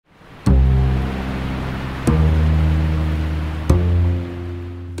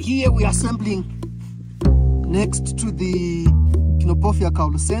Here we are sampling next to the Knopophia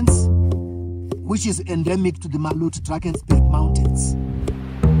caulescens, which is endemic to the Molete Drakensberg Mountains.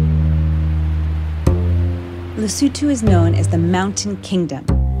 Lesotho is known as the Mountain Kingdom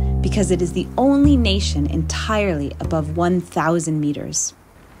because it is the only nation entirely above 1,000 meters.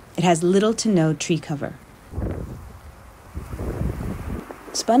 It has little to no tree cover.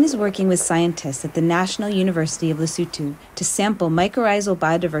 SPUN is working with scientists at the National University of Lesotho to sample mycorrhizal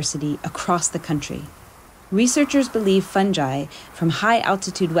biodiversity across the country. Researchers believe fungi from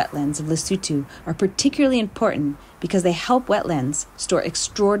high-altitude wetlands of Lesotho are particularly important because they help wetlands store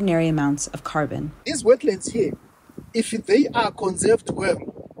extraordinary amounts of carbon. These wetlands here, if they are conserved well,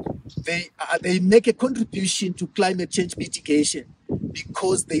 they make a contribution to climate change mitigation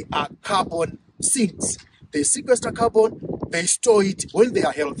because they are carbon sinks. They sequester carbon, they store it when they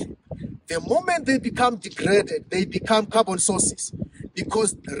are healthy. The moment they become degraded, they become carbon sources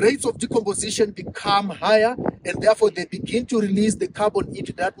because the rates of decomposition become higher and therefore they begin to release the carbon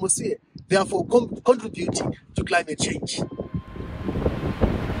into the atmosphere, therefore contributing to climate change.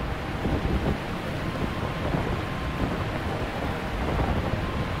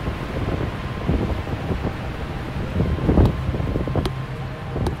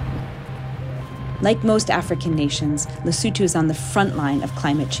 Like most African nations, Lesotho is on the front line of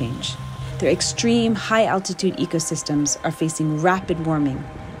climate change. Their extreme high-altitude ecosystems are facing rapid warming,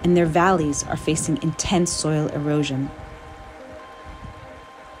 and their valleys are facing intense soil erosion.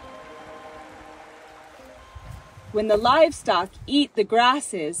 When the livestock eat the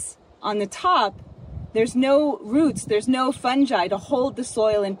grasses on the top, there's no roots, there's no fungi to hold the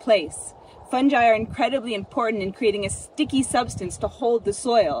soil in place. Fungi are incredibly important in creating a sticky substance to hold the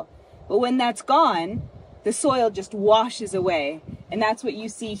soil. But when that's gone, the soil just washes away. And that's what you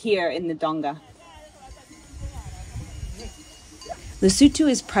see here in the Donga. Lesotho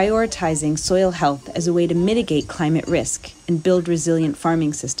is prioritizing soil health as a way to mitigate climate risk and build resilient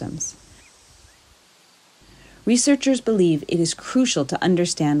farming systems. Researchers believe it is crucial to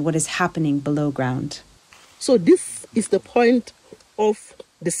understand what is happening below ground. So this is the point of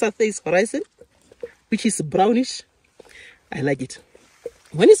the surface horizon, which is brownish. I like it.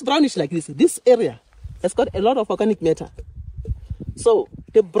 When it's brownish like this area has got a lot of organic matter. So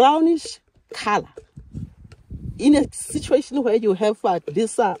the brownish color, in a situation where you have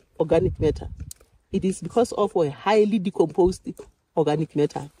this organic matter, it is because of a highly decomposed organic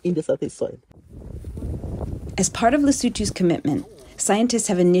matter in the surface soil. As part of Lesotho's commitment, scientists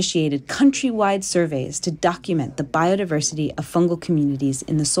have initiated countrywide surveys to document the biodiversity of fungal communities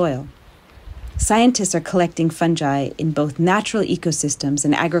in the soil. Scientists are collecting fungi in both natural ecosystems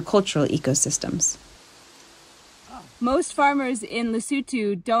and agricultural ecosystems. Most farmers in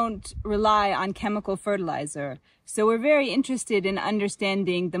Lesotho don't rely on chemical fertilizer, so we're very interested in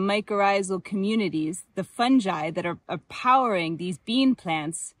understanding the mycorrhizal communities, the fungi that are powering these bean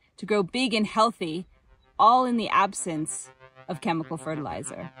plants to grow big and healthy, all in the absence of chemical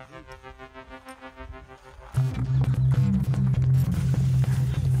fertilizer.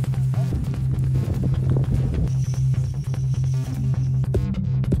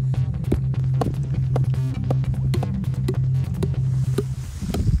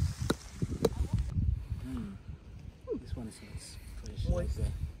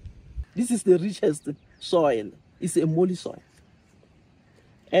 This is the richest soil. It's a molly soil.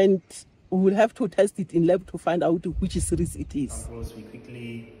 And we will have to test it in lab to find out which series it is.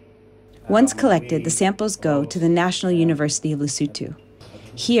 Once collected, the samples go to the National University of Lesotho.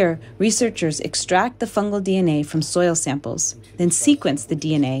 Here, researchers extract the fungal DNA from soil samples, then sequence the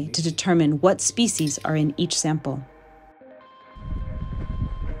DNA to determine what species are in each sample.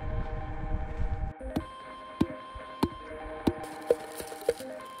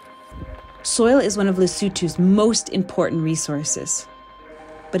 Soil is one of Lesotho's most important resources,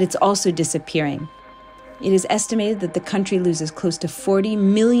 but it's also disappearing. It is estimated that the country loses close to 40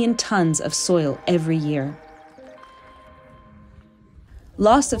 million tons of soil every year.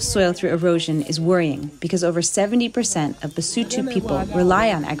 Loss of soil through erosion is worrying because over 70% of Lesotho people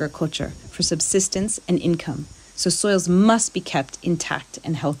rely on agriculture for subsistence and income, so soils must be kept intact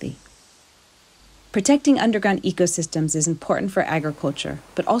and healthy. Protecting underground ecosystems is important for agriculture,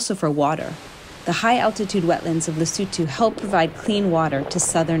 but also for water. The high-altitude wetlands of Lesotho help provide clean water to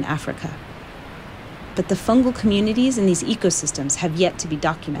southern Africa. But the fungal communities in these ecosystems have yet to be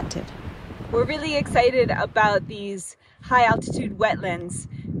documented. We're really excited about these high-altitude wetlands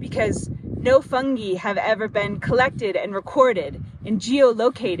because no fungi have ever been collected and recorded and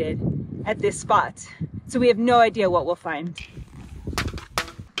geolocated at this spot. So we have no idea what we'll find.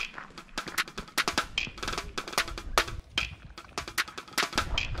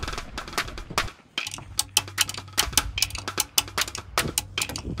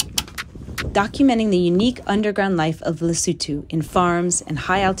 Documenting the unique underground life of Lesotho in farms and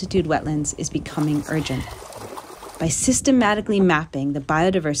high-altitude wetlands is becoming urgent. By systematically mapping the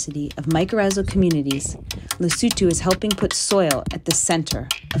biodiversity of mycorrhizal communities, Lesotho is helping put soil at the center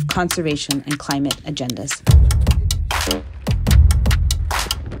of conservation and climate agendas.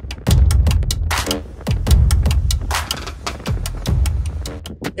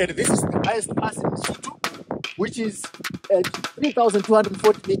 And this is the highest pass in Lesotho, which is at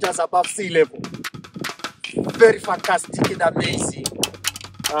 3,240 meters above sea level. Very fantastic and amazing.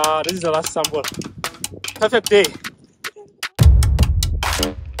 This is the last sample. Perfect day.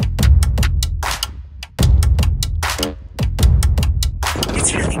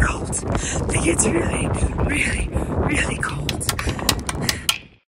 It's really cold. Like, it's really, really, really cold.